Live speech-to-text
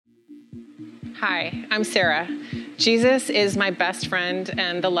Hi, I'm Sarah. Jesus is my best friend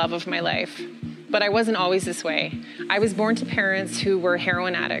and the love of my life. But I wasn't always this way. I was born to parents who were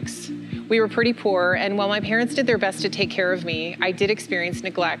heroin addicts. We were pretty poor, and while my parents did their best to take care of me, I did experience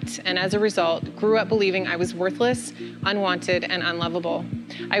neglect, and as a result, grew up believing I was worthless, unwanted, and unlovable.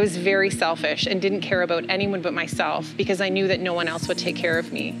 I was very selfish and didn't care about anyone but myself because I knew that no one else would take care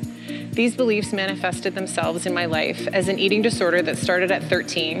of me. These beliefs manifested themselves in my life as an eating disorder that started at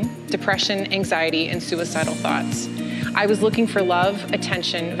 13, depression, anxiety, and suicidal thoughts. I was looking for love,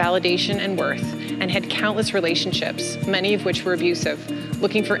 attention, validation, and worth, and had countless relationships, many of which were abusive,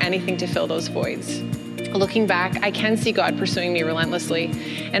 looking for anything to fill those voids. Looking back, I can see God pursuing me relentlessly.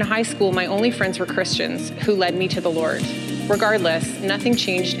 In high school, my only friends were Christians who led me to the Lord. Regardless, nothing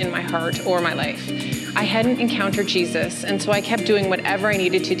changed in my heart or my life. I hadn't encountered Jesus, and so I kept doing whatever I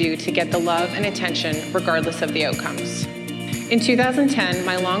needed to do to get the love and attention, regardless of the outcomes. In 2010,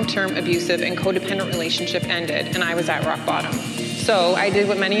 my long-term abusive and codependent relationship ended, and I was at rock bottom. So I did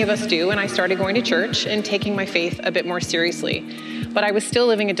what many of us do, and I started going to church and taking my faith a bit more seriously. But I was still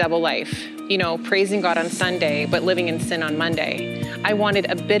living a double life, praising God on Sunday, but living in sin on Monday. I wanted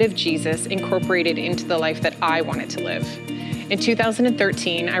a bit of Jesus incorporated into the life that I wanted to live. In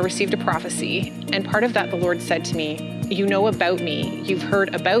 2013, I received a prophecy, and part of that the Lord said to me, "You know about me, you've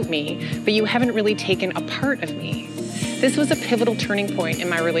heard about me, but you haven't really taken a part of me." This was a pivotal turning point in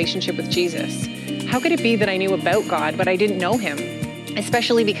my relationship with Jesus. How could it be that I knew about God, but I didn't know him?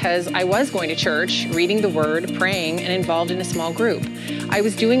 Especially because I was going to church, reading the word, praying, and involved in a small group. I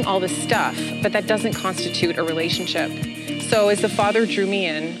was doing all this stuff, but that doesn't constitute a relationship. So as the Father drew me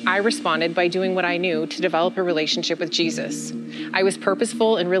in, I responded by doing what I knew to develop a relationship with Jesus. I was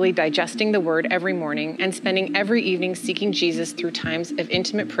purposeful in really digesting the word every morning and spending every evening seeking Jesus through times of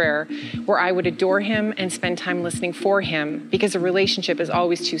intimate prayer where I would adore him and spend time listening for him, because a relationship is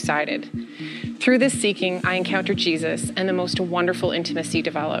always two-sided. Through this seeking, I encountered Jesus, and the most wonderful intimacy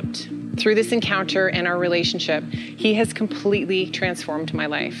developed. Through this encounter and our relationship, he has completely transformed my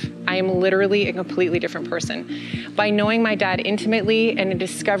life. I am literally a completely different person. By knowing my dad intimately and in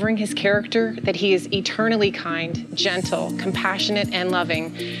discovering his character, that he is eternally kind, gentle, compassionate, and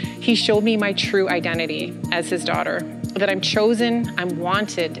loving, he showed me my true identity as his daughter. That I'm chosen, I'm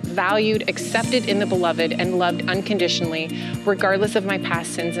wanted, valued, accepted in the beloved, and loved unconditionally, regardless of my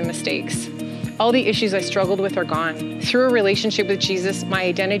past sins and mistakes. All the issues I struggled with are gone. Through a relationship with Jesus, my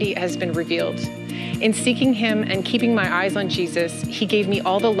identity has been revealed. In seeking him and keeping my eyes on Jesus, he gave me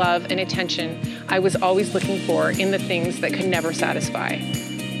all the love and attention I was always looking for in the things that could never satisfy.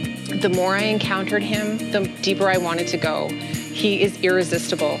 The more I encountered him, the deeper I wanted to go. He is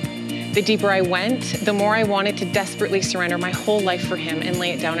irresistible. The deeper I went, the more I wanted to desperately surrender my whole life for him and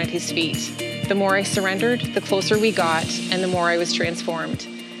lay it down at his feet. The more I surrendered, the closer we got, and the more I was transformed.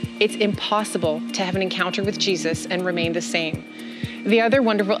 It's impossible to have an encounter with Jesus and remain the same. The other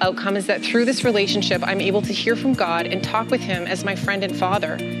wonderful outcome is that through this relationship, I'm able to hear from God and talk with him as my friend and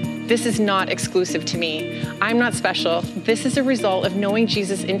father. This is not exclusive to me. I'm not special. This is a result of knowing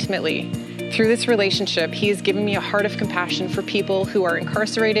Jesus intimately. Through this relationship, he has given me a heart of compassion for people who are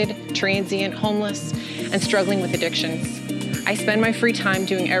incarcerated, transient, homeless, and struggling with addictions. I spend my free time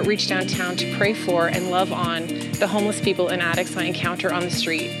doing outreach downtown to pray for and love on the homeless people and addicts I encounter on the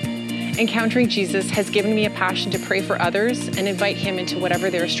street. Encountering Jesus has given me a passion to pray for others and invite him into whatever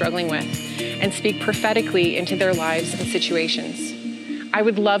they're struggling with and speak prophetically into their lives and situations. I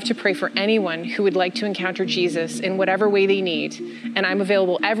would love to pray for anyone who would like to encounter Jesus in whatever way they need, and I'm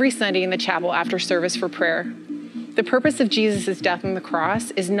available every Sunday in the chapel after service for prayer. The purpose of Jesus' death on the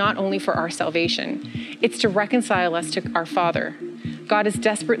cross is not only for our salvation, it's to reconcile us to our Father. God is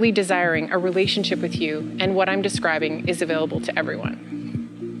desperately desiring a relationship with you, and what I'm describing is available to everyone.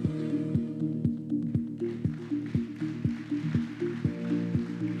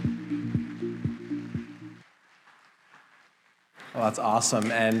 Well, that's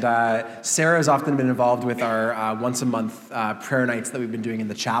awesome. And Sarah has often been involved with our once-a-month prayer nights that we've been doing in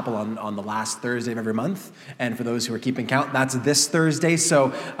the chapel on the last Thursday of every month. And for those who are keeping count, that's this Thursday.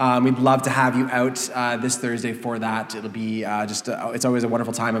 So we'd love to have you out this Thursday for that. It'll be it's always a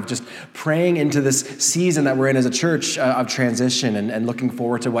wonderful time of just praying into this season that we're in as a church of transition and looking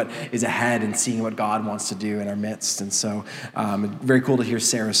forward to what is ahead and seeing what God wants to do in our midst. And so very cool to hear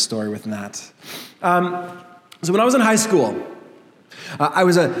Sarah's story within that. So when I was in high school, I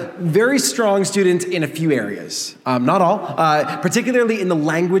was a very strong student in a few areas, not all, particularly in the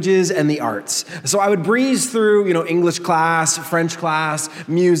languages and the arts. So I would breeze through, English class, French class,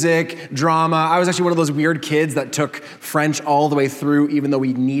 music, drama. I was actually one of those weird kids that took French all the way through, even though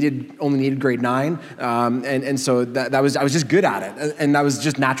we only needed grade 9, and so I was just good at it, and that was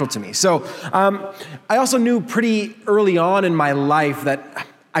just natural to me. So I also knew pretty early on in my life that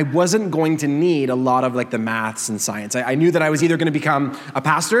I wasn't going to need a lot of the maths and science. I knew that I was either going to become a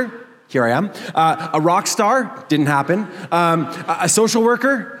pastor, here I am, a rock star, didn't happen, a social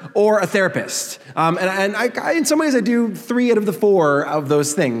worker, or a therapist. And I, in some ways, I do 3 out of the 4 of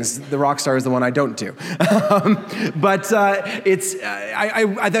those things. The rock star is the one I don't do. But at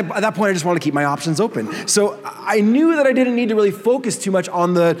that point, I just wanted to keep my options open. So I knew that I didn't need to really focus too much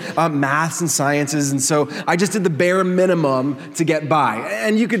on the maths and sciences, and so I just did the bare minimum to get by.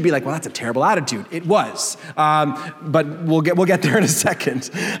 And you could be like, well, that's a terrible attitude. It was. But we'll get there in a second.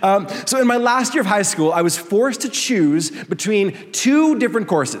 So in my last year of high school, I was forced to choose between 2 different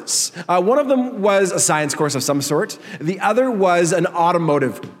courses. One of them was a science course of some sort. The other was an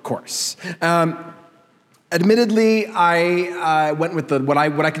automotive course. Admittedly, I went with what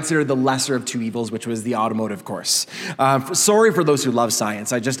I consider the lesser of 2 evils, which was the automotive course. Sorry for those who love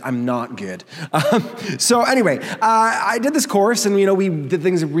science. I'm not good. So anyway, I did this course, and we did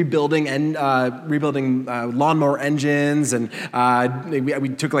things of rebuilding lawnmower engines, and we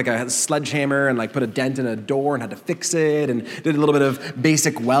took a sledgehammer and put a dent in a door and had to fix it, and did a little bit of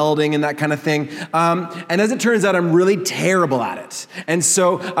basic welding and that kind of thing. And as it turns out, I'm really terrible at it. And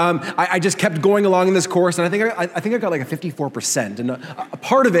so I just kept going along in this course. And I think I got a 54%. And a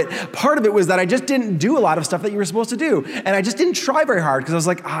part of it was that I just didn't do a lot of stuff that you were supposed to do. And I just didn't try very hard because I was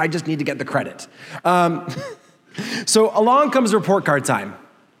like, I just need to get the credit. So along comes report card time.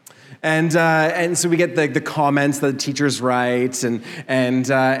 And so we get the comments that the teachers write, and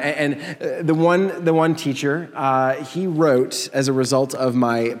the one teacher, he wrote, as a result of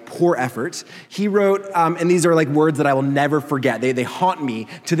my poor effort, he wrote, and these are words that I will never forget. They haunt me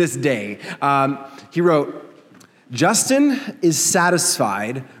to this day. He wrote, "Justin is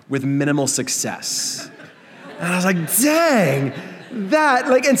satisfied with minimal success." And I was like, dang. That,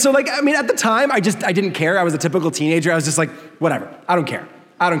 and so at the time, I didn't care. I was a typical teenager. I was just like, whatever, I don't care.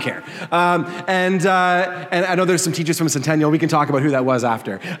 And I know there's some teachers from Centennial. We can talk about who that was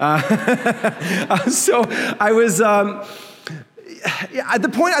after. So I was, at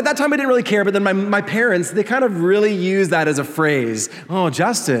that time I didn't really care, but then my parents, they kind of really used that as a phrase. "Oh,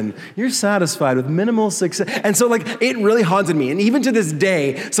 Justin, you're satisfied with minimal success." And so it really haunted me. And even to this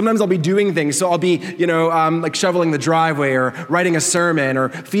day, sometimes I'll be doing things. So I'll be, shoveling the driveway or writing a sermon or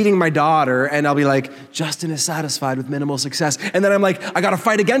feeding my daughter, and I'll be like, "Justin is satisfied with minimal success." And then I'm like, I got to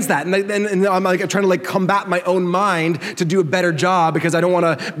fight against that. And I'm trying to combat my own mind to do a better job because I don't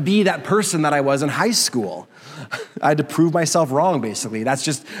want to be that person that I was in high school. I had to prove myself wrong, basically. That's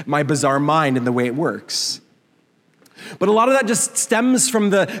just my bizarre mind and the way it works. But a lot of that just stems from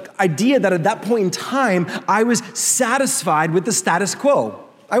the idea that at that point in time, I was satisfied with the status quo.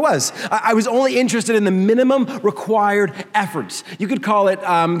 I was only interested in the minimum required effort. You could call it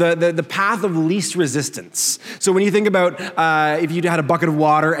the path of least resistance. So when you think about if you had a bucket of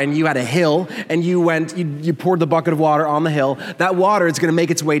water and you had a hill and you poured the bucket of water on the hill, that water is going to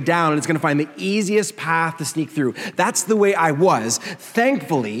make its way down and it's going to find the easiest path to sneak through. That's the way I was.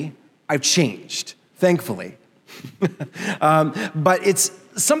 Thankfully, I've changed. Thankfully. But it's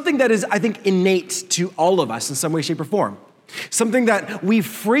something that is, I think, innate to all of us in some way, shape, or form. Something that we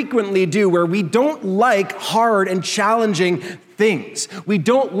frequently do where we don't like hard and challenging things. We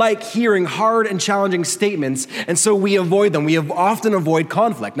don't like hearing hard and challenging statements, and so we avoid them. We often avoid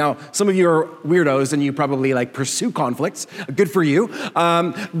conflict. Now, some of you are weirdos and you probably pursue conflicts. Good for you.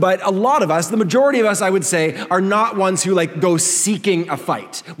 But a lot of us, the majority of us, I would say, are not ones who go seeking a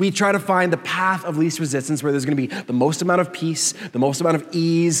fight. We try to find the path of least resistance where there's going to be the most amount of peace, the most amount of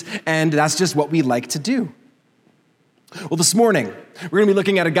ease, and that's just what we like to do. Well, this morning, we're going to be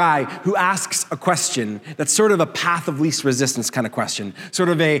looking at a guy who asks a question that's sort of a path of least resistance kind of question, sort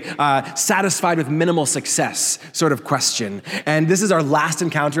of a satisfied with minimal success sort of question. And this is our last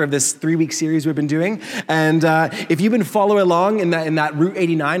encounter of this 3-week series we've been doing. And if you've been following along in that Route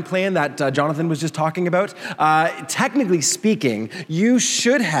 89 plan that Jonathan was just talking about, technically speaking, you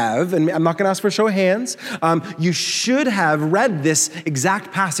should have, and I'm not going to ask for a show of hands, you should have read this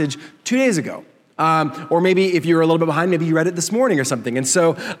exact passage 2 days ago. Or maybe if you're a little bit behind, maybe you read it this morning or something. And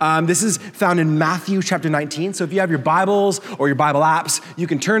so this is found in Matthew chapter 19. So if you have your Bibles or your Bible apps, you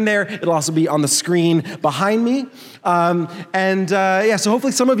can turn there. It'll also be on the screen behind me. So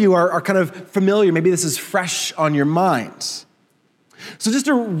hopefully some of you are kind of familiar. Maybe this is fresh on your minds. So just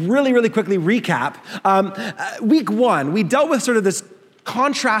to really, really quickly recap, week one, we dealt with sort of this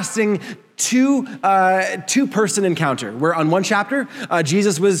contrasting two-person encounter, where on one chapter,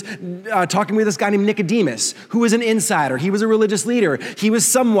 Jesus was talking with this guy named Nicodemus, who was an insider. He was a religious leader. He was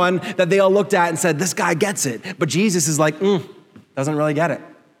someone that they all looked at and said, this guy gets it. But Jesus is like, doesn't really get it.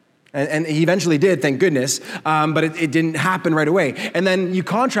 And he eventually did, thank goodness, but it didn't happen right away. And then you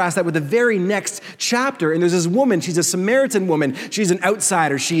contrast that with the very next chapter, and there's this woman, she's a Samaritan woman, she's an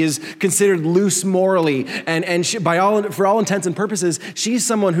outsider, she is considered loose morally, and she, for all intents and purposes, she's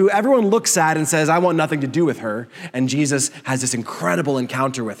someone who everyone looks at and says, I want nothing to do with her, and Jesus has this incredible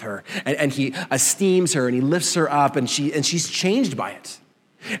encounter with her, and he esteems her, and he lifts her up, and she's changed by it.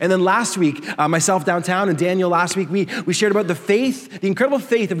 And then last week, myself downtown and Daniel last week, we shared about the incredible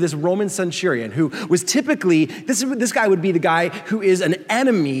faith of this Roman centurion who was typically, this guy would be the guy who is an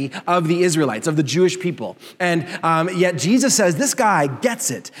enemy of the Israelites, of the Jewish people. And yet Jesus says, this guy gets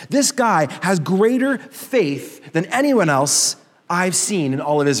it. This guy has greater faith than anyone else I've seen in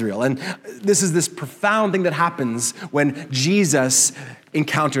all of Israel. And this is this profound thing that happens when Jesus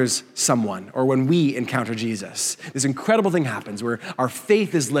encounters someone, or when we encounter Jesus. This incredible thing happens where our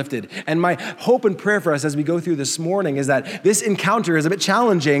faith is lifted. And my hope and prayer for us as we go through this morning is that this encounter is a bit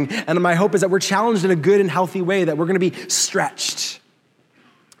challenging, and my hope is that we're challenged in a good and healthy way, that we're going to be stretched.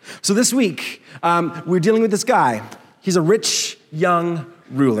 So this week, we're dealing with this guy. He's a rich, young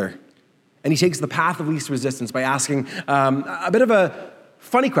ruler. And he takes the path of least resistance by asking a bit of a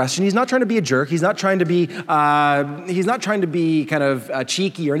funny question. He's not trying to be a jerk. He's not trying to be kind of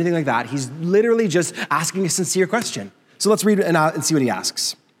cheeky or anything like that. He's literally just asking a sincere question. So let's read and see what he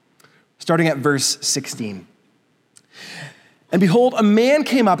asks. Starting at verse 16. And behold, a man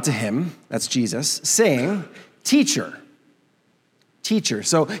came up to him, that's Jesus, saying, Teacher.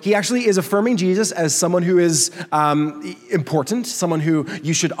 So he actually is affirming Jesus as someone who is important, someone who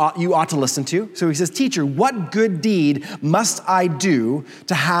you ought to listen to. So he says, Teacher, what good deed must I do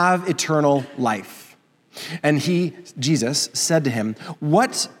to have eternal life? And Jesus said to him, why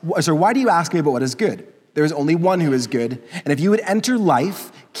do you ask me about what is good? There is only one who is good, and if you would enter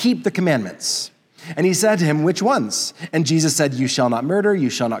life, keep the commandments. And he said to him, which ones? And Jesus said, you shall not murder, you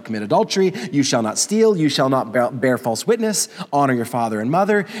shall not commit adultery, you shall not steal, you shall not bear false witness, honor your father and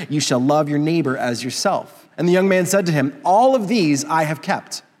mother, you shall love your neighbor as yourself. And the young man said to him, all of these I have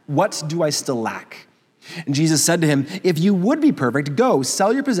kept. What do I still lack? And Jesus said to him, if you would be perfect, go,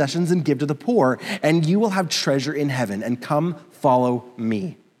 sell your possessions and give to the poor, and you will have treasure in heaven, and come follow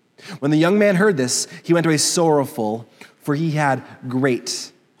me. When the young man heard this, he went away sorrowful, for he had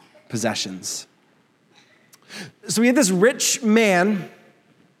great possessions. So we have this rich man,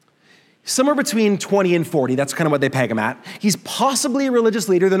 somewhere between 20 and 40. That's kind of what they peg him at. He's possibly a religious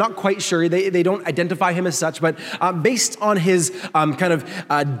leader. They're not quite sure. They don't identify him as such, but based on his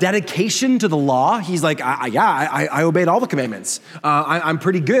dedication to the law, he's like, I obeyed all the commandments. I'm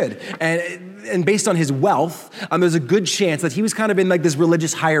pretty good. And based on his wealth, there's a good chance that he was kind of in like this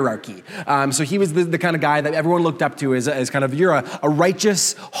religious hierarchy. So he was the kind of guy that everyone looked up to as kind of, you're a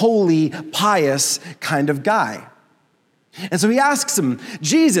righteous, holy, pious kind of guy. And so he asks him,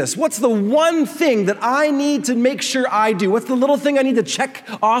 Jesus, what's the one thing that I need to make sure I do? What's the little thing I need to check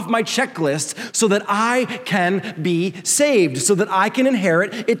off my checklist so that I can be saved, so that I can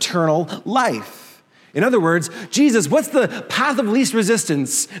inherit eternal life? In other words, Jesus, what's the path of least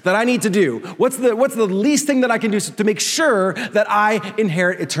resistance that I need to do? What's the least thing that I can do to make sure that I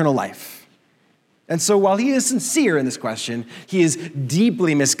inherit eternal life? And so while he is sincere in this question, he is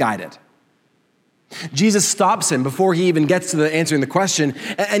deeply misguided. Jesus stops him before he even gets to the answering the question,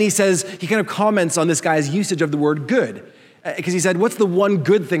 and he kind of comments on this guy's usage of the word good. Because he said, what's the one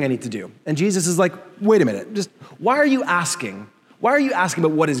good thing I need to do? And Jesus is like, wait a minute, why are you asking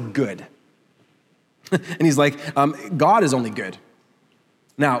about what is good? And he's like, God is only good.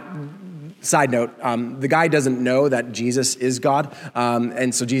 Now, side note, the guy doesn't know that Jesus is God,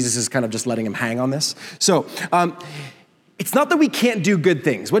 and so Jesus is kind of just letting him hang on this. So it's not that we can't do good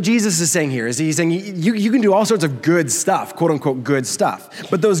things. What Jesus is saying here is he's saying you can do all sorts of good stuff, quote unquote good stuff.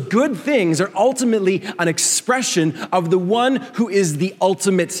 But those good things are ultimately an expression of the one who is the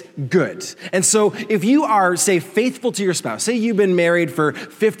ultimate good. And so if you are, say, faithful to your spouse, say you've been married for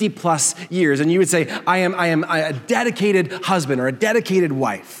 50 plus years, and you would say, I am a dedicated husband or a dedicated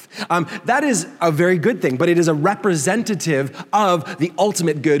wife. That is a very good thing, but it is a representative of the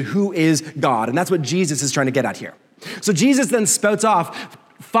ultimate good, who is God. And that's what Jesus is trying to get at here. So Jesus then spouts off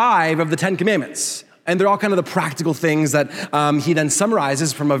 5 of the 10 commandments, and they're all kind of the practical things that he then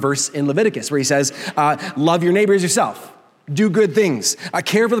summarizes from a verse in Leviticus where he says, love your neighbor as yourself. do good things,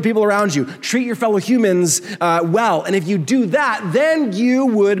 care for the people around you, treat your fellow humans well. And if you do that, then you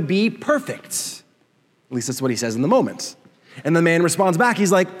would be perfect. At least that's what he says in the moment. And the man responds back.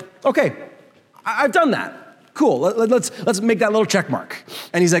 He's like, okay, I've done that. Cool, let's make that little check mark.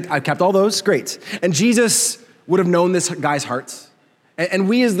 And he's like, I've kept all those, great. And Jesus would have known this guy's heart. And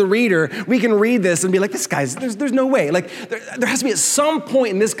we as the reader, we can read this and be like, this guy's, there's no way. Like, there has to be at some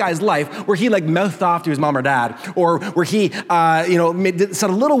point in this guy's life where he like mouthed off to his mom or dad, or where he, said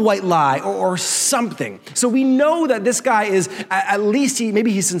a little white lie or something. So we know that this guy is, at least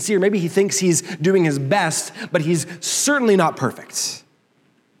maybe he's sincere, maybe he thinks he's doing his best, but he's certainly not perfect.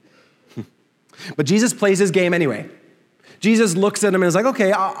 But Jesus plays his game anyway. Jesus looks at him and is like,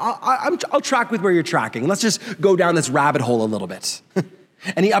 okay, I'll track with where you're tracking. Let's just go down this rabbit hole a little bit.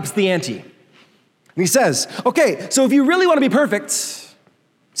 And he ups the ante. And he says, okay, so if you really want to be perfect,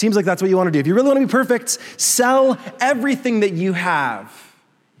 seems like that's what you want to do. If you really want to be perfect, sell everything that you have.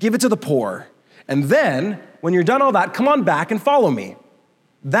 Give it to the poor. And then, when you're done all that, come on back and follow me.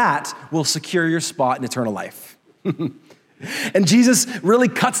 That will secure your spot in eternal life. And Jesus really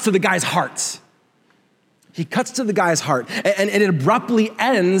cuts to the guy's heart. He cuts to the guy's heart, and it abruptly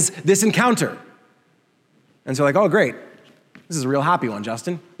ends this encounter. And so like, oh, great. This is a real happy one,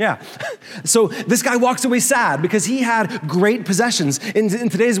 Justin. Yeah. So this guy walks away sad because he had great possessions. In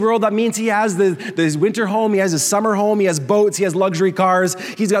today's world, that means he has his winter home, he has his summer home, he has boats, he has luxury cars,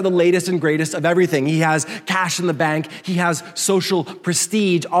 he's got the latest and greatest of everything. He has cash in the bank, he has social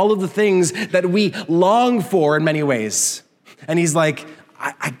prestige, all of the things that we long for in many ways. And he's like,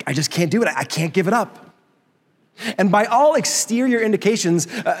 I just can't do it. I can't give it up. And by all exterior indications,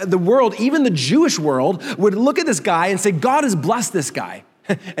 the world, even the Jewish world, would look at this guy and say, God has blessed this guy.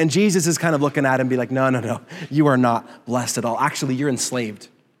 And Jesus is kind of looking at him and be like, no, you are not blessed at all. Actually, you're enslaved.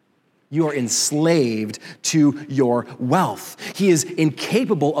 You are enslaved to your wealth. He is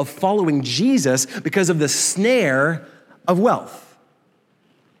incapable of following Jesus because of the snare of wealth.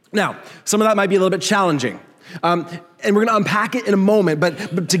 Now, some of that might be a little bit challenging. And we're going to unpack it in a moment,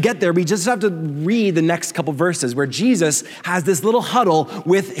 but to get there, we just have to read the next couple verses where Jesus has this little huddle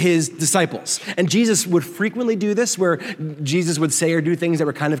with his disciples. And Jesus would frequently do this, where Jesus would say or do things that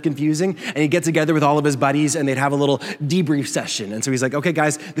were kind of confusing, and he'd get together with all of his buddies, and they'd have a little debrief session. And so he's like, okay,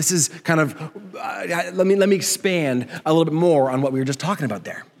 guys, this is kind of, let me expand a little bit more on what we were just talking about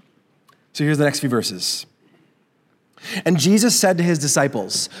there. So here's the next few verses. And Jesus said to his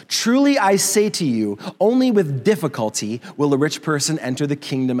disciples, truly I say to you, only with difficulty will a rich person enter the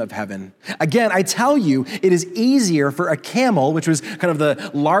kingdom of heaven. Again, I tell you, it is easier for a camel, which was kind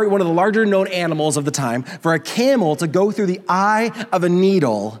of one of the larger known animals of the time, for a camel to go through the eye of a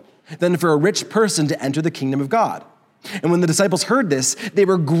needle than for a rich person to enter the kingdom of God. And when the disciples heard this, they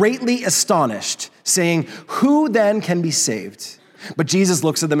were greatly astonished, saying, who then can be saved? But Jesus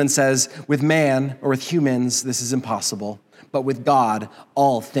looks at them and says, with man or with humans, this is impossible. But with God,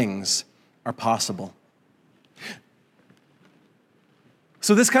 all things are possible.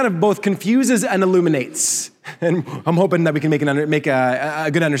 So this kind of both confuses and illuminates. And I'm hoping that we can make a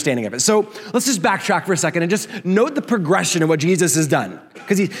good understanding of it. So let's just backtrack for a second and just note the progression of what Jesus has done.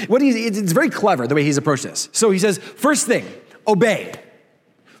 Because it's very clever the way he's approached this. So he says, first thing, obey.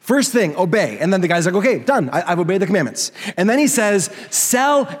 First thing, obey. And then the guy's like, okay, done. I've obeyed the commandments. And then he says,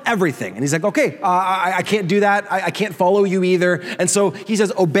 sell everything. And he's like, okay, I can't do that. I can't follow you either. And so he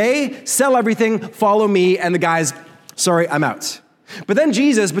says, obey, sell everything, follow me. And the guy's, sorry, I'm out. But then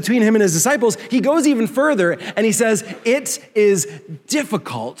Jesus, between him and his disciples, he goes even further and he says, it is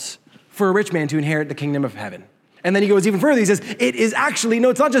difficult for a rich man to inherit the kingdom of heaven. And then he goes even further. He says, it is actually,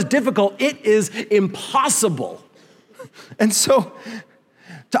 no, it's not just difficult, it is impossible. And so,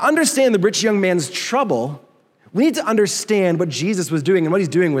 to understand the rich young man's trouble, we need to understand what Jesus was doing, and what he's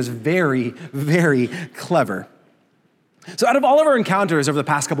doing was very, very clever. So out of all of our encounters over the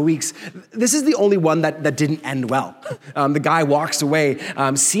past couple weeks, this is the only one that didn't end well. The guy walks away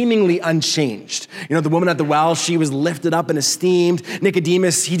seemingly unchanged. You know, the woman at the well, she was lifted up and esteemed.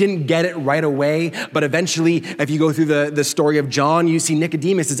 Nicodemus, he didn't get it right away, but eventually, if you go through the story of John, you see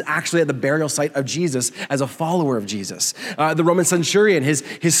Nicodemus is actually at the burial site of Jesus as a follower of Jesus. The Roman centurion,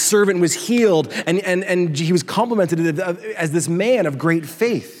 his servant was healed, and he was complimented as this man of great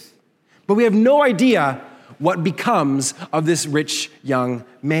faith. But we have no idea what becomes of this rich young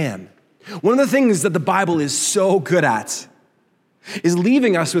man. One of the things that the Bible is so good at is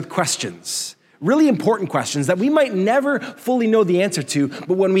leaving us with questions really important questions that we might never fully know the answer to,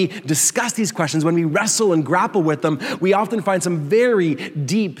 but when we discuss these questions, when we wrestle and grapple with them, we often find some very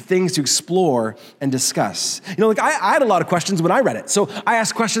deep things to explore and discuss. I had a lot of questions when I read it. So I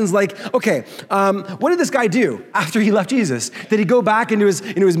asked questions like, okay, what did this guy do after he left Jesus? Did he go back into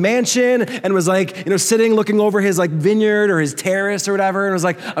his mansion and was sitting looking over his vineyard or his terrace or whatever, and was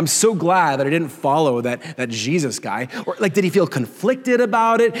like, I'm so glad that I didn't follow that Jesus guy? Or did he feel conflicted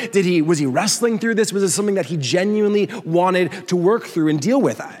about it? Was he wrestling through this? Was it something that he genuinely wanted to work through and deal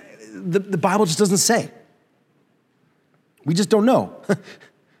with? The Bible just doesn't say. We just don't know.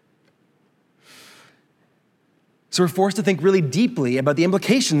 So we're forced to think really deeply about the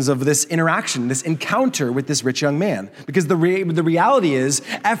implications of this interaction, this encounter with this rich young man. Because the reality is,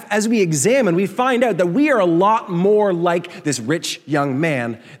 as we examine, we find out that we are a lot more like this rich young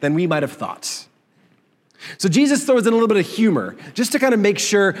man than we might have thought. So Jesus throws in a little bit of humor, just to kind of make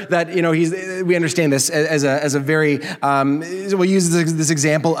sure that we understand this as a very. We'll use this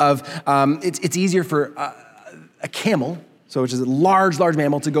example of it's easier for a camel, so which is a large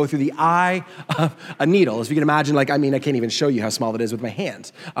mammal, to go through the eye of a needle. If you can imagine, I can't even show you how small it is with my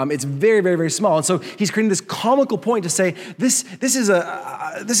hand. It's very, very, very small, and so he's creating this comical point to say this is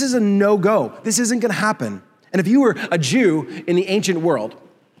a no-go. This isn't going to happen. And if you were a Jew in the ancient world,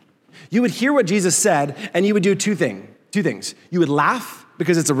 you would hear what Jesus said, and you would do two things. You would laugh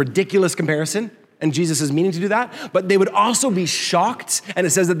because it's a ridiculous comparison, and Jesus is meaning to do that, but they would also be shocked, and it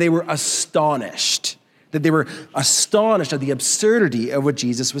says that they were astonished. That they were astonished at the absurdity of what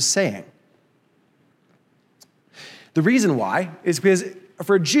Jesus was saying. The reason why is because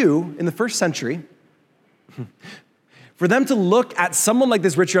for a Jew in the first century, for them to look at someone like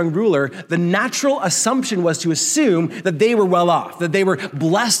this rich young ruler, the natural assumption was to assume that they were well off, that they were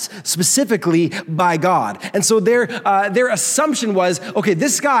blessed specifically by God. And so their assumption was, okay,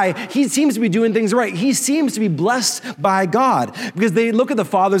 this guy, he seems to be doing things right. He seems to be blessed by God. Because they look at the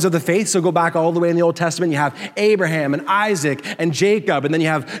fathers of the faith, so go back all the way in the Old Testament, you have Abraham and Isaac and Jacob, and then you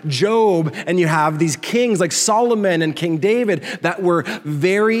have Job, and you have these kings like Solomon and King David that were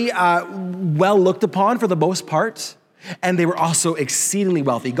very well looked upon for the most part. And they were also exceedingly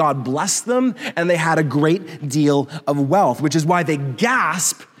wealthy. God blessed them, and they had a great deal of wealth, which is why they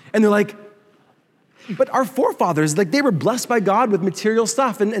gasp, and they're like, but our forefathers, they were blessed by God with material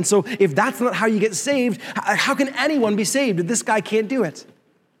stuff. And so if that's not how you get saved, how can anyone be saved if this guy can't do it?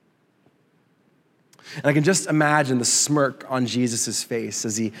 And I can just imagine the smirk on Jesus' face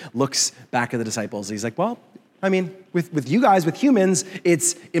as he looks back at the disciples. He's like, well, with you guys, with humans,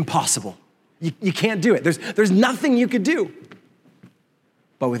 it's impossible. You can't do it. There's nothing you could do.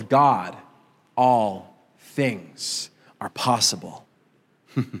 But with God, all things are possible.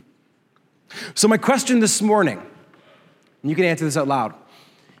 So my question this morning, and you can answer this out loud,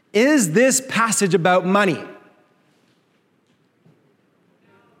 is this passage about money?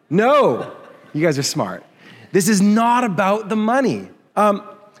 No. You guys are smart. This is not about the money.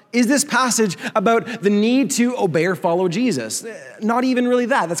 Is this passage about the need to obey or follow Jesus? Not even really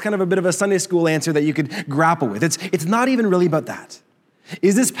that. That's kind of a bit of a Sunday school answer that you could grapple with. It's not even really about that.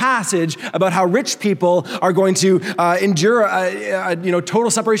 Is this passage about how rich people are going to endure total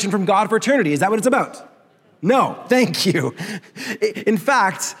separation from God for eternity? Is that what it's about? No, thank you. In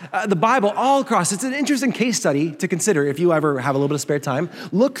fact, the Bible all across, it's an interesting case study to consider if you ever have a little bit of spare time.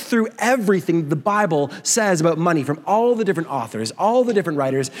 Look through everything the Bible says about money from all the different authors, all the different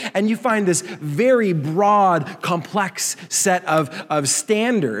writers, and you find this very broad, complex set of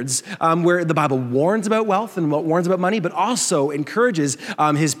standards where the Bible warns about wealth and warns about money, but also encourages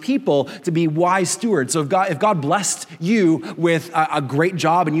his people to be wise stewards. So if God blessed you with a great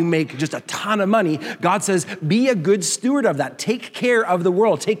job and you make just a ton of money, God says, be a good steward of that. Take care of the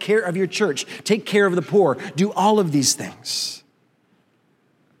world. Take care of your church. Take care of the poor. Do all of these things.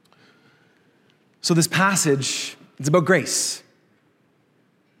 So this passage, it's about grace.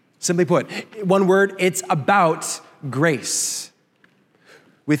 Simply put, one word, it's about grace.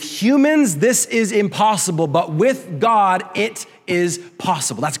 With humans, this is impossible, but with God, it is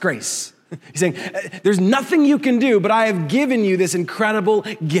possible. That's grace. He's saying, there's nothing you can do, but I have given you this incredible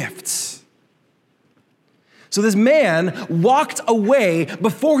gift. So this man walked away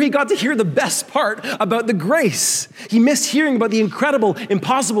before he got to hear the best part about the grace. He missed hearing about the incredible,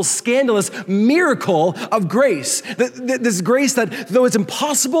 impossible, scandalous miracle of grace. This grace that, though it's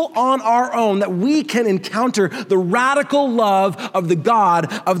impossible on our own, that we can encounter the radical love of the God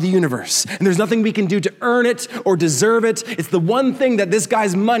of the universe. And there's nothing we can do to earn it or deserve it. It's the one thing that this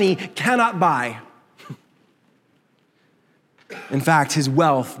guy's money cannot buy. In fact, his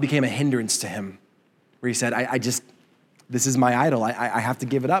wealth became a hindrance to him, where he said, this is my idol. I have to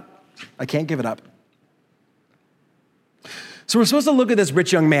give it up. I can't give it up. So we're supposed to look at this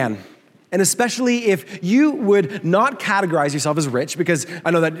rich young man. And especially if you would not categorize yourself as rich, because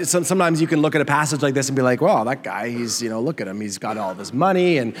I know that sometimes you can look at a passage like this and be like, well, that guy, he's, look at him. He's got all this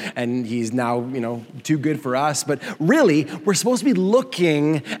money and he's now, too good for us. But really, we're supposed to be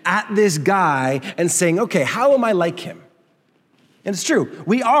looking at this guy and saying, okay, how am I like him? And it's true.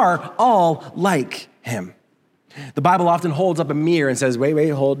 We are all like him. The Bible often holds up a mirror and says, wait,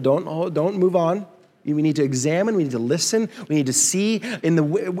 don't move on. We need to examine, we need to listen, we need to see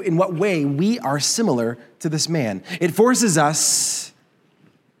in what way we are similar to this man. It forces us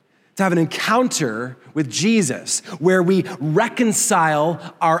to have an encounter with Jesus where we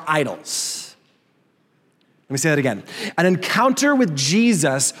reconcile our idols. Let me say that again. An encounter with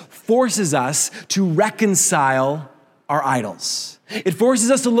Jesus forces us to reconcile our idols. It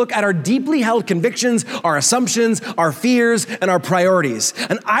forces us to look at our deeply held convictions, our assumptions, our fears, and our priorities.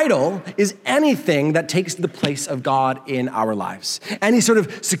 An idol is anything that takes the place of God in our lives. Any sort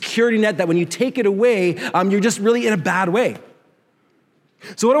of security net that when you take it away, you're just really in a bad way.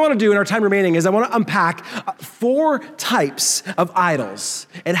 So what I want to do in our time remaining is I want to unpack 4 types of idols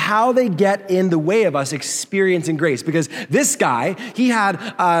and how they get in the way of us experiencing grace. Because this guy, he had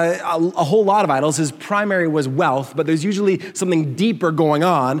a whole lot of idols. His primary was wealth, but there's usually something deeper going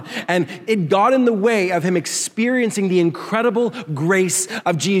on. And it got in the way of him experiencing the incredible grace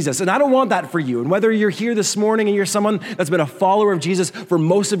of Jesus. And I don't want that for you. And whether you're here this morning and you're someone that's been a follower of Jesus for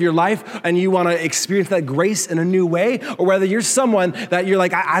most of your life and you want to experience that grace in a new way, or whether you're someone that you're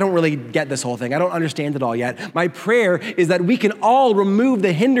like, I don't really get this whole thing. I don't understand it all yet. My prayer is that we can all remove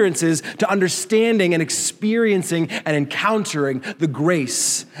the hindrances to understanding and experiencing and encountering the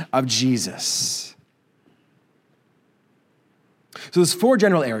grace of Jesus. So there's 4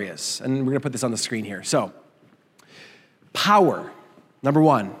 general areas, and we're going to put this on the screen here. So, power, number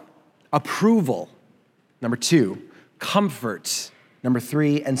 1. Approval, number 2. Comfort, number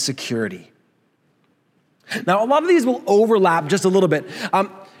 3. And security. Now, a lot of these will overlap just a little bit. And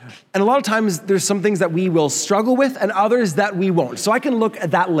a lot of times there's some things that we will struggle with and others that we won't. So I can look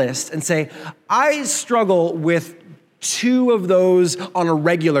at that list and say, I struggle with 2 of those on a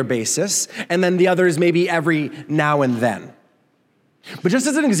regular basis, and then the others maybe every now and then. But just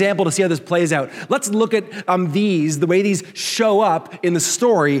as an example to see how this plays out, let's look at the way these show up in the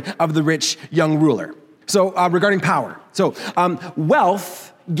story of the rich young ruler. So regarding power. So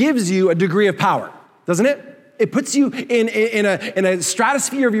wealth gives you a degree of power. Doesn't it? It puts you in a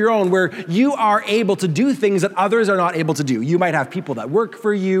stratosphere of your own where you are able to do things that others are not able to do. You might have people that work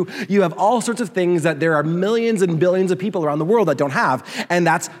for you. You have all sorts of things that there are millions and billions of people around the world that don't have, and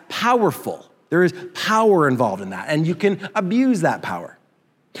that's powerful. There is power involved in that, and you can abuse that power.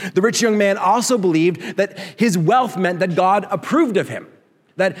 The rich young man also believed that his wealth meant that God approved of him.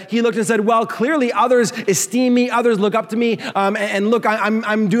 That he looked and said, well, clearly others esteem me, others look up to me, and look,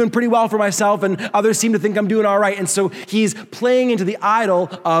 I'm doing pretty well for myself, and others seem to think I'm doing all right. And so he's playing into the idol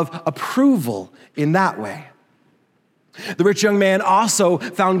of approval in that way. The rich young man also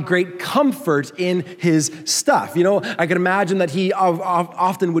found great comfort in his stuff. I can imagine that he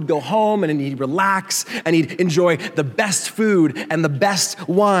often would go home and he'd relax and he'd enjoy the best food and the best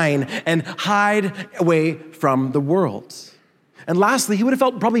wine and hide away from the world. And lastly, he would have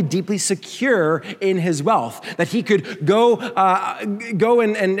felt probably deeply secure in his wealth, that he could go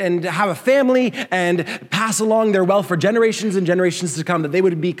and have a family and pass along their wealth for generations and generations to come, that they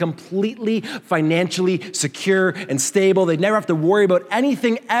would be completely financially secure and stable. They'd never have to worry about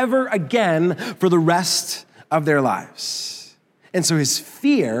anything ever again for the rest of their lives. And so his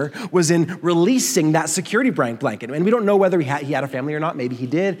fear was in releasing that security blanket. And we don't know whether he had a family or not. Maybe he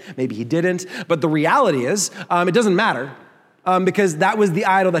did, maybe he didn't. But the reality is, it doesn't matter. Because that was the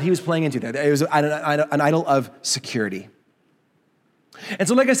idol that he was playing into there. It was an idol of security. And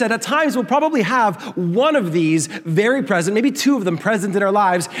so, like I said, at times we'll probably have one of these very present, maybe 2 of them present in our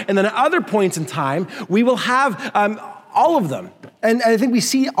lives, and then at other points in time, we will have all of them. And I think we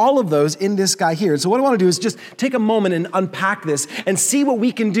see all of those in this guy here. So what I want to do is just take a moment and unpack this and see what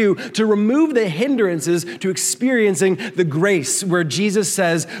we can do to remove the hindrances to experiencing the grace where Jesus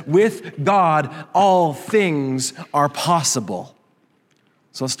says, with God, all things are possible.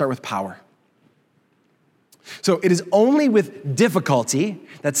 So let's start with power. So it is only with difficulty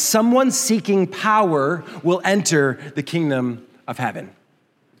that someone seeking power will enter the kingdom of heaven.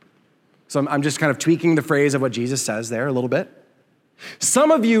 So I'm just kind of tweaking the phrase of what Jesus says there a little bit. Some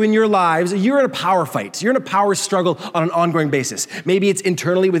of you in your lives, you're in a power fight. You're in a power struggle on an ongoing basis. Maybe it's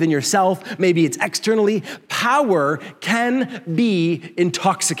internally within yourself. Maybe it's externally. Power can be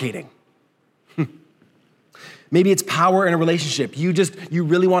intoxicating. Maybe it's power in a relationship. You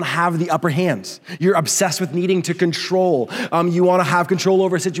really want to have the upper hand. You're obsessed with needing to control. You want to have control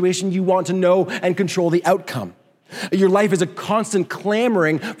over a situation. You want to know and control the outcome. Your life is a constant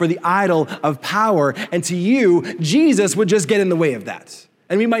clamoring for the idol of power. And to you, Jesus would just get in the way of that.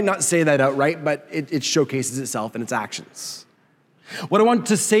 And we might not say that outright, but it showcases itself in its actions. What I want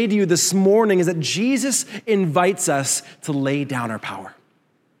to say to you this morning is that Jesus invites us to lay down our power.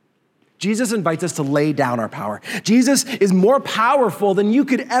 Jesus invites us to lay down our power. Jesus is more powerful than you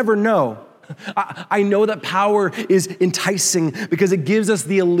could ever know. I know that power is enticing because it gives us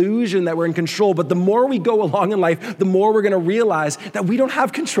the illusion that we're in control, but the more we go along in life, the more we're going to realize that we don't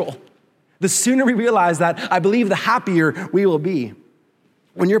have control. The sooner we realize that, I believe, the happier we will be.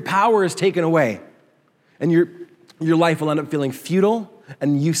 When your power is taken away and your life will end up feeling futile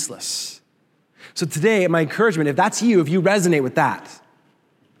and useless. So today, my encouragement, if that's you, if you resonate with that,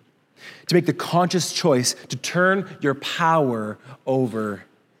 to make the conscious choice to turn your power over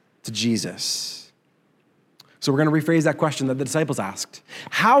to Jesus. So we're going to rephrase that question that the disciples asked.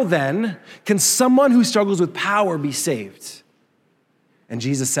 How then can someone who struggles with power be saved? And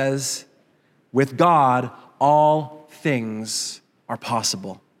Jesus says, with God, all things are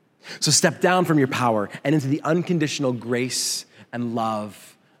possible. So step down from your power and into the unconditional grace and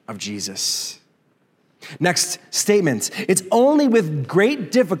love of Jesus. Next statement, it's only with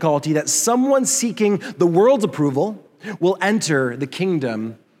great difficulty that someone seeking the world's approval will enter the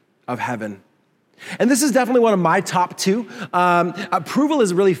kingdom of heaven. And this is definitely one of my top two. Approval is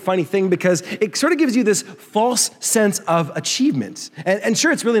a really funny thing because it sort of gives you this false sense of achievement. And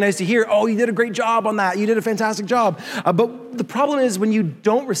sure, it's really nice to hear, oh, you did a great job on that. You did a fantastic job. But the problem is when you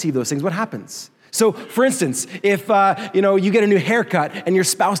don't receive those things, what happens? So, for instance, if you get a new haircut and your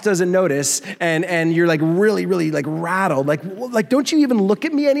spouse doesn't notice, and you're like really, really like rattled, like don't you even look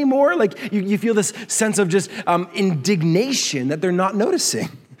at me anymore? Like you feel this sense of just indignation that they're not noticing.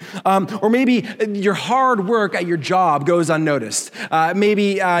 Or maybe your hard work at your job goes unnoticed.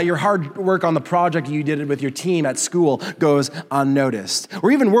 Maybe your hard work on the project you did with your team at school goes unnoticed. Or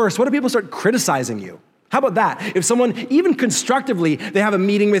even worse, what if people start criticizing you? How about that? If someone, even constructively, they have a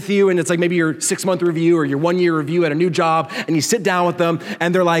meeting with you and it's like maybe your 6-month review or your 1-year review at a new job, and you sit down with them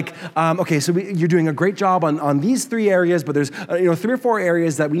and they're like, okay, so you're doing a great job on these 3 areas, but there's 3 or 4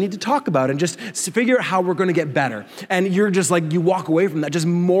 areas that we need to talk about and just figure out how we're going to get better. And you're just like, you walk away from that just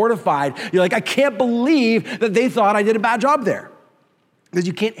mortified. You're like, I can't believe that they thought I did a bad job there. Because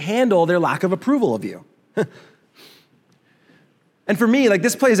you can't handle their lack of approval of you. And for me, like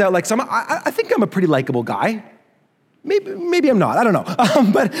this plays out like I think I'm a pretty likable guy. Maybe I'm not, I don't know.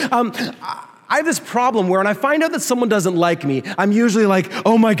 I have this problem where when I find out that someone doesn't like me, I'm usually like,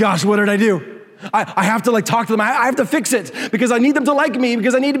 oh my gosh, what did I do? I have to like talk to them. I have to fix it because I need them to like me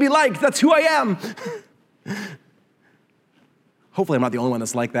because I need to be liked. That's who I am. Hopefully I'm not the only one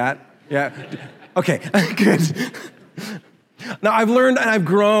that's like that. Yeah, okay, good. Now, I've learned and I've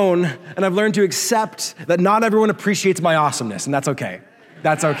grown and I've learned to accept that not everyone appreciates my awesomeness, and that's okay.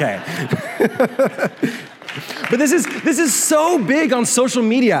 That's okay. But this is so big on social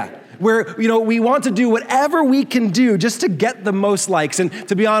media, where we want to do whatever we can do just to get the most likes. And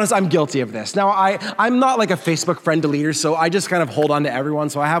to be honest, I'm guilty of this. Now, I'm not like a Facebook friend deleter, so I just kind of hold on to everyone.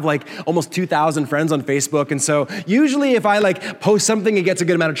 So I have like almost 2,000 friends on Facebook. And so usually if I like post something, it gets a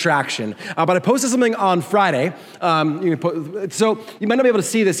good amount of traction. But I posted something on Friday. So you might not be able to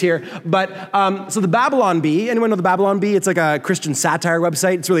see this here, but so the Babylon Bee, anyone know the Babylon Bee? It's like a Christian satire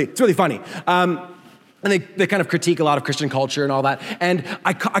website. It's really funny. And they kind of critique a lot of Christian culture and all that. And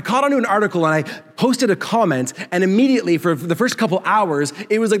I caught onto an article and I posted a comment, and immediately for the first couple hours,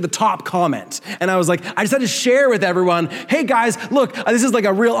 it was like the top comment. And I was like, I just had to share with everyone, hey guys, look, this is like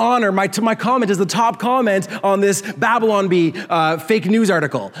a real honor. My comment is the top comment on this Babylon Bee fake news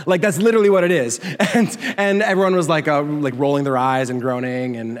article. Like that's literally what it is. And everyone was like rolling their eyes and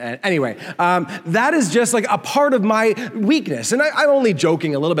groaning. And anyway, that is just like a part of my weakness. And I'm only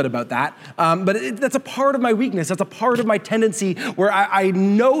joking a little bit about that. But that's a part of my weakness. That's a part of my tendency where I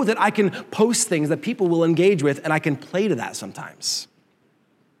know that I can post things that people will engage with, and I can play to that sometimes.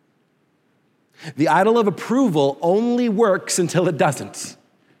 The idol of approval only works until it doesn't.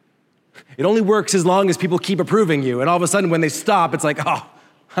 It only works as long as people keep approving you, and all of a sudden when they stop, it's like, oh,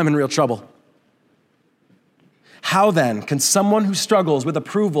 I'm in real trouble. How then can someone who struggles with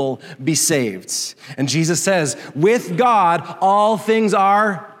approval be saved? And Jesus says, with God, all things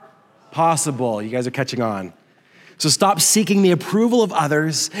are possible. You guys are catching on. So stop seeking the approval of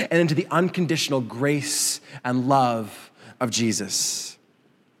others and into the unconditional grace and love of Jesus.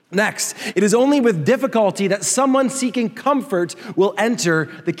 Next, it is only with difficulty that someone seeking comfort will enter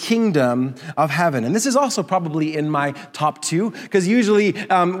the kingdom of heaven. And this is also probably in my top two, because usually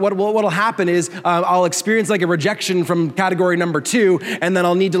what will happen is I'll experience like a rejection from category number 2, and then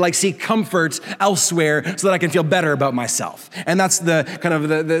I'll need to like seek comfort elsewhere so that I can feel better about myself. And that's the kind of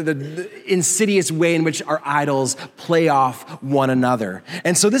the insidious way in which our idols play off one another.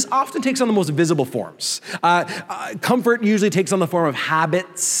 And so this often takes on the most visible forms. Comfort usually takes on the form of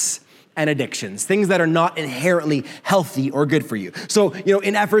habits and addictions, things that are not inherently healthy or good for you. So,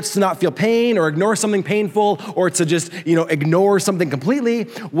 in efforts to not feel pain or ignore something painful or to just, ignore something completely,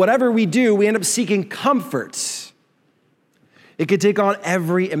 whatever we do, we end up seeking comfort. It could take on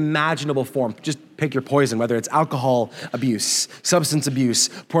every imaginable form. Just pick your poison, whether it's alcohol abuse, substance abuse,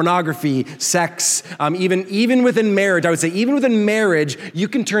 pornography, sex, even within marriage. I would say even within marriage, you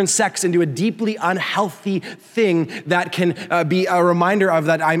can turn sex into a deeply unhealthy thing that can be a reminder of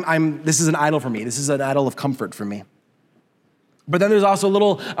that this is an idol for me. This is an idol of comfort for me. But then there's also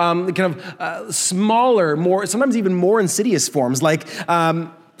little smaller, sometimes even more insidious forms like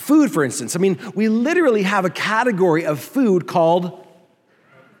food, for instance. We literally have a category of food called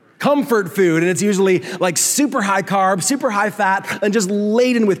comfort food, and it's usually like super high carb, super high fat, and just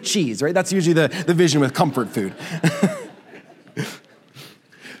laden with cheese, right? That's usually the vision with comfort food.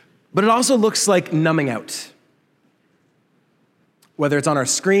 But it also looks like numbing out. Whether it's on our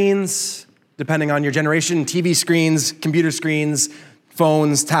screens, depending on your generation, TV screens, computer screens,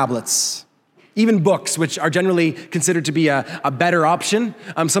 phones, tablets. Even books, which are generally considered to be a better option.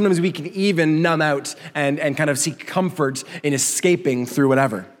 Sometimes we can even numb out and kind of seek comfort in escaping through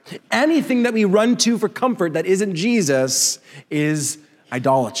whatever. Anything that we run to for comfort that isn't Jesus is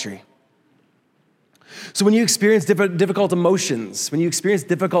idolatry. So when you experience difficult emotions, when you experience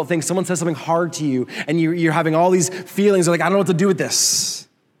difficult things, someone says something hard to you, and you're having all these feelings like, I don't know what to do with this.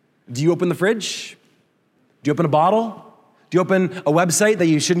 Do you open the fridge? Do you open a bottle? Do you open a website that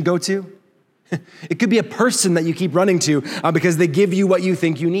you shouldn't go to? It could be a person that you keep running to because they give you what you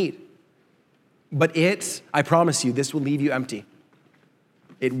think you need. But I promise you, this will leave you empty.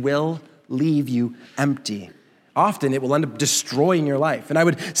 It will leave you empty. Often it will end up destroying your life. And I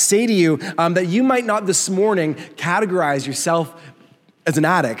would say to you that you might not this morning categorize yourself as an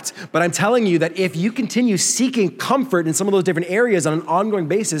addict, but I'm telling you that if you continue seeking comfort in some of those different areas on an ongoing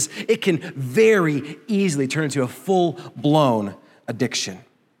basis, it can very easily turn into a full-blown addiction.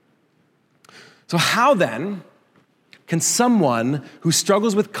 So how then can someone who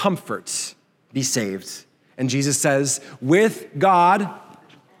struggles with comfort be saved? And Jesus says, with God,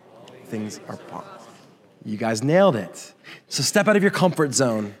 things are possible. You guys nailed it. So step out of your comfort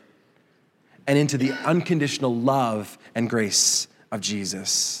zone and into the unconditional love and grace of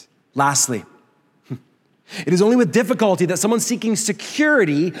Jesus. Lastly, it is only with difficulty that someone seeking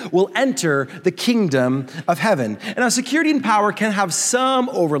security will enter the kingdom of heaven. And now security and power can have some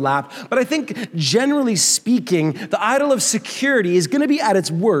overlap, but I think generally speaking, the idol of security is going to be at its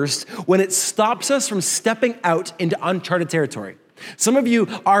worst when it stops us from stepping out into uncharted territory. Some of you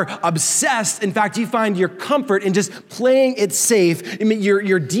are obsessed. In fact, you find your comfort in just playing it safe.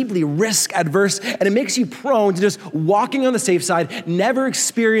 You're deeply risk adverse, and it makes you prone to just walking on the safe side, never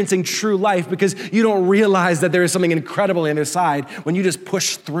experiencing true life because you don't realize that there is something incredible on the other side when you just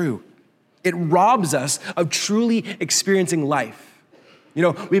push through. It robs us of truly experiencing life.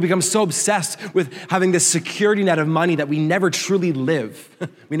 We become so obsessed with having this security net of money that we never truly live.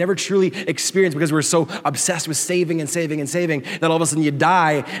 We never truly experience because we're so obsessed with saving and saving and saving that all of a sudden you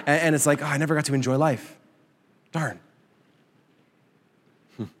die and it's like, I never got to enjoy life. Darn.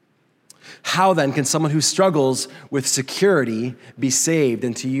 How then can someone who struggles with security be saved?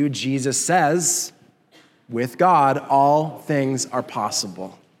 And to you, Jesus says, with God, all things are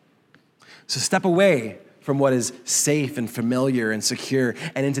possible. So step away from what is safe and familiar and secure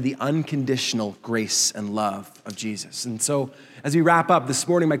and into the unconditional grace and love of Jesus. And so as we wrap up this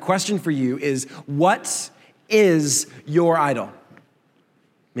morning, my question for you is, what is your idol?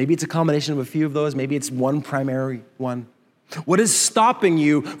 Maybe it's a combination of a few of those. Maybe it's one primary one. What is stopping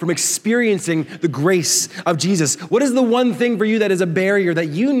you from experiencing the grace of Jesus? What is the one thing for you that is a barrier that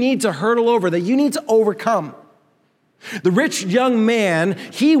you need to hurdle over, that you need to overcome? The rich young man,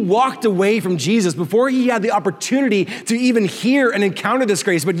 he walked away from Jesus before he had the opportunity to even hear and encounter this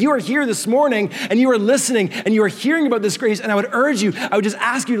grace. But you are here this morning and you are listening and you are hearing about this grace. And I would just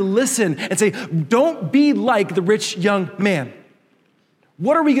ask you to listen and say, don't be like the rich young man.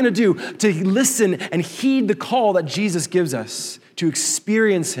 What are we going to do to listen and heed the call that Jesus gives us to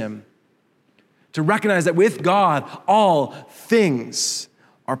experience him, to recognize that with God, all things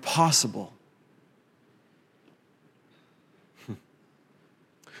are possible?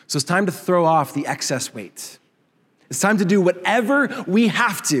 So it's time to throw off the excess weight. It's time to do whatever we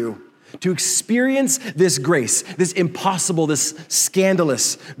have to experience this grace, this impossible, this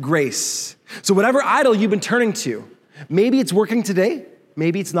scandalous grace. So whatever idol you've been turning to, maybe it's working today,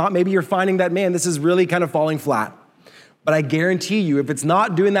 maybe it's not, maybe you're finding that, man, this is really kind of falling flat. But I guarantee you, if it's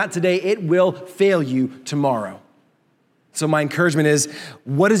not doing that today, it will fail you tomorrow. So my encouragement is,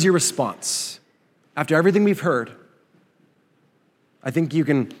 what is your response? After everything we've heard, I think you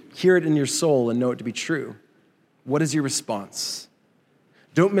can hear it in your soul and know it to be true. What is your response?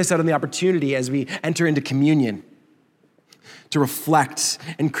 Don't miss out on the opportunity as we enter into communion to reflect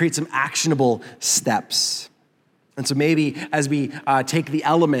and create some actionable steps. And so maybe as we take the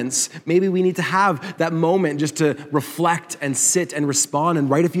elements, maybe we need to have that moment just to reflect and sit and respond and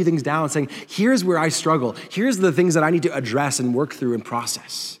write a few things down saying, here's where I struggle. Here's the things that I need to address and work through and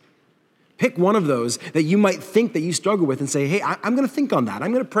process. Pick one of those that you might think that you struggle with and say, hey, I'm going to think on that.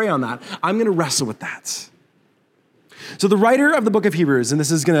 I'm going to pray on that. I'm going to wrestle with that. So the writer of the book of Hebrews, and this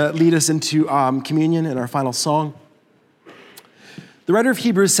is going to lead us into communion and our final song. The writer of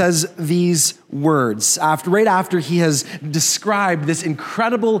Hebrews says these words right after he has described this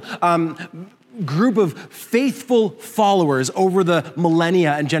incredible group of faithful followers over the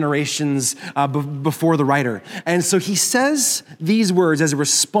millennia and generations before the writer. And so he says these words as a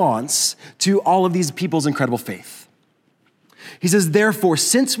response to all of these people's incredible faith. He says, therefore,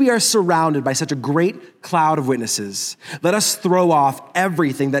 since we are surrounded by such a great cloud of witnesses, let us throw off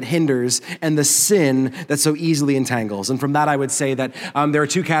everything that hinders and the sin that so easily entangles. And from that, I would say that there are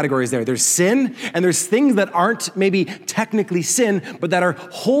two categories there. There's sin, and there's things that aren't maybe technically sin, but that are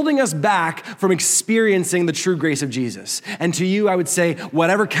holding us back from experiencing the true grace of Jesus. And to you, I would say,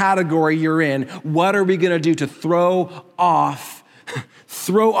 whatever category you're in, what are we going to do to throw off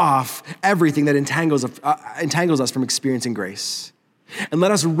everything that entangles us from experiencing grace. And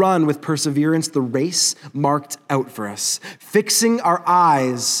let us run with perseverance the race marked out for us, fixing our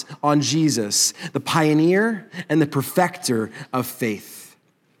eyes on Jesus, the pioneer and the perfecter of faith,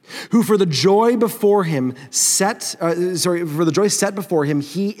 who for the joy set before him,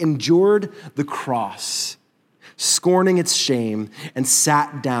 he endured the cross, scorning its shame, and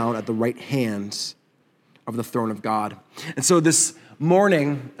sat down at the right hand of the throne of God. And so this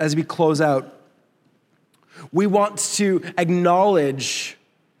morning, as we close out, we want to acknowledge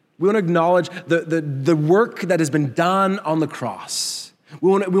the work that has been done on the cross. We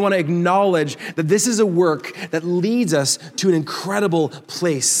want to acknowledge that this is a work that leads us to an incredible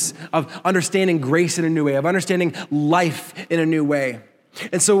place of understanding grace in a new way, of understanding life in a new way.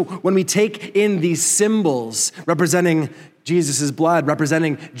 And so when we take in these symbols representing Jesus' blood,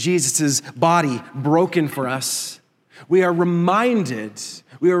 representing Jesus' body broken for us, we are reminded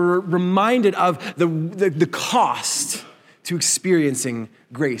of the cost to experiencing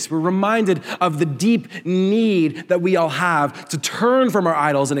grace. We're reminded of the deep need that we all have to turn from our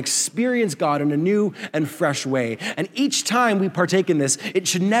idols and experience God in a new and fresh way. And each time we partake in this, it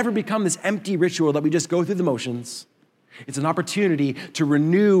should never become this empty ritual that we just go through the motions. It's an opportunity to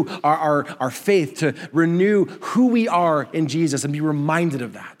renew our faith, to renew who we are in Jesus and be reminded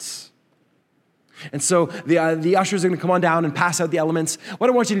of that. And so the ushers are going to come on down and pass out the elements. What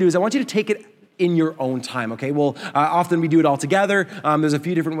I want you to do is I want you to take it in your own time, okay? Well, often we do it all together. There's a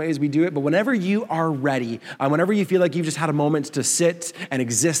few different ways we do it, but whenever you are ready, whenever you feel like you've just had a moment to sit and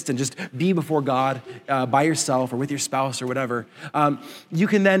exist and just be before God by yourself or with your spouse or whatever, you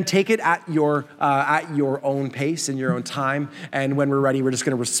can then take it at your own pace, in your own time. And when we're ready, we're just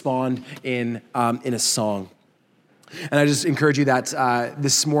going to respond in a song. And I just encourage you that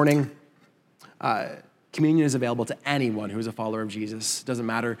this morning, communion is available to anyone who is a follower of Jesus. It doesn't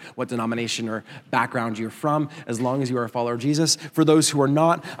matter what denomination or background you're from, as long as you are a follower of Jesus. For those who are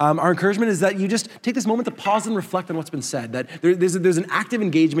not, our encouragement is that you just take this moment to pause and reflect on what's been said, that there's an active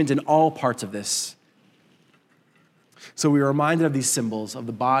engagement in all parts of this. So we are reminded of these symbols of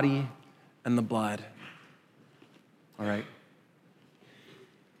the body and the blood. All right.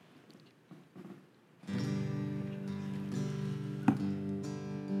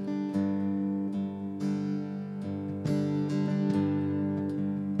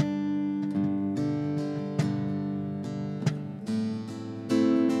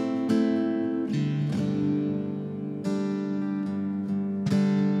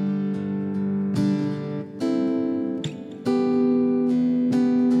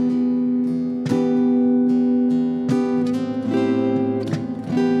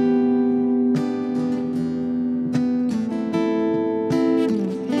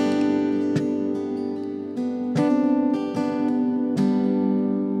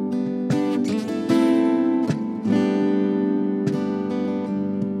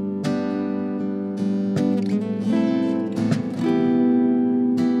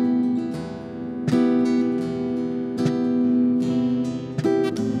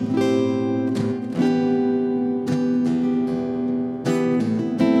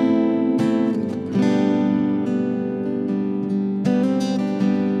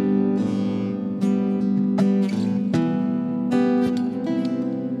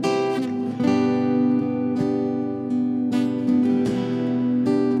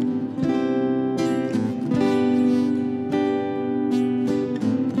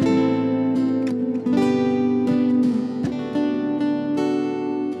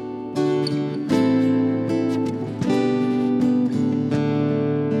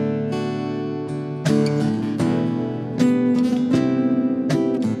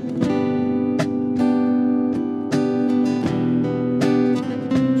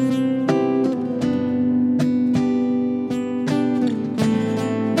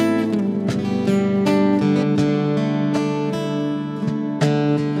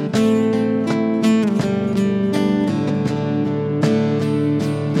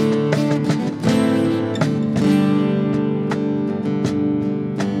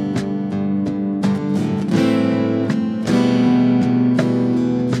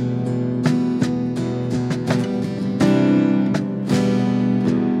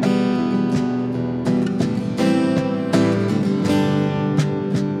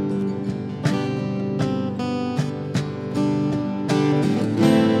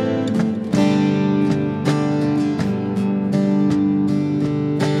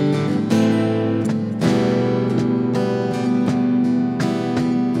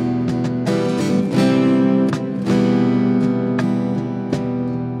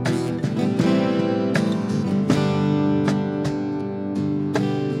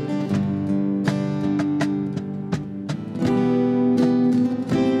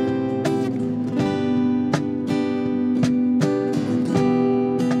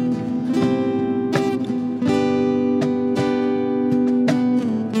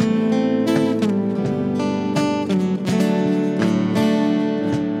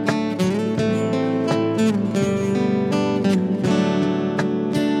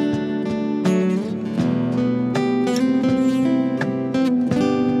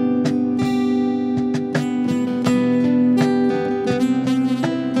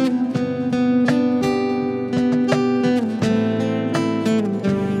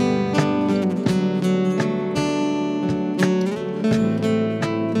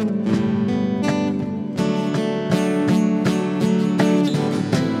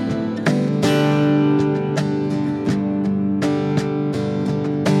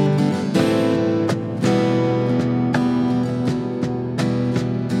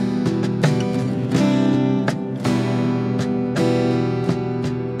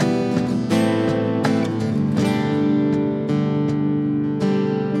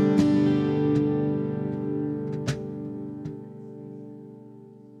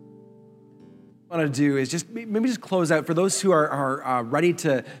 Want to do is just maybe just close out for those who are ready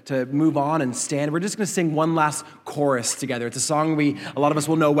to move on and stand. We're just going to sing one last chorus together. It's a song a lot of us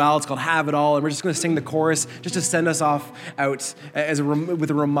will know well. It's called "Have It All," and we're just going to sing the chorus just to send us off out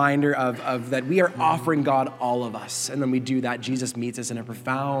with a reminder of that we are offering God all of us, and when we do that, Jesus meets us in a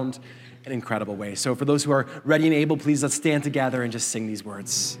profound and incredible way. So for those who are ready and able, please let's stand together and just sing these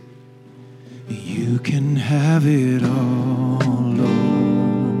words. You can have it all, Lord.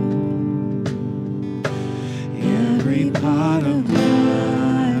 Every part of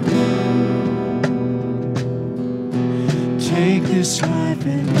my world. Take this life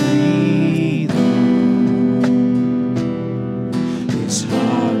and breathe on. This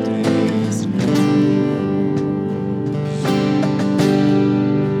heart is yours.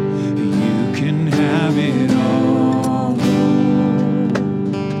 You can have it all, Lord.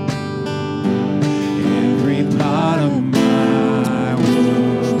 Every part of my world.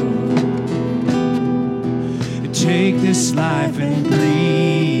 Take this life and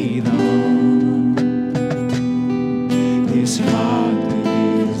breathe on. This heart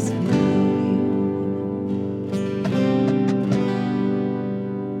is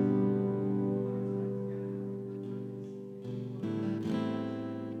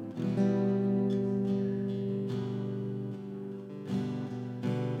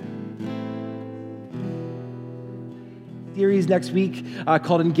Series next week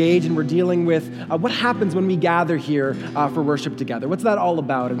called Engage, and we're dealing with what happens when we gather here for worship together. What's that all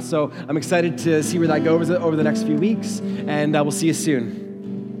about? And so I'm excited to see where that goes over the next few weeks, and we'll see you soon.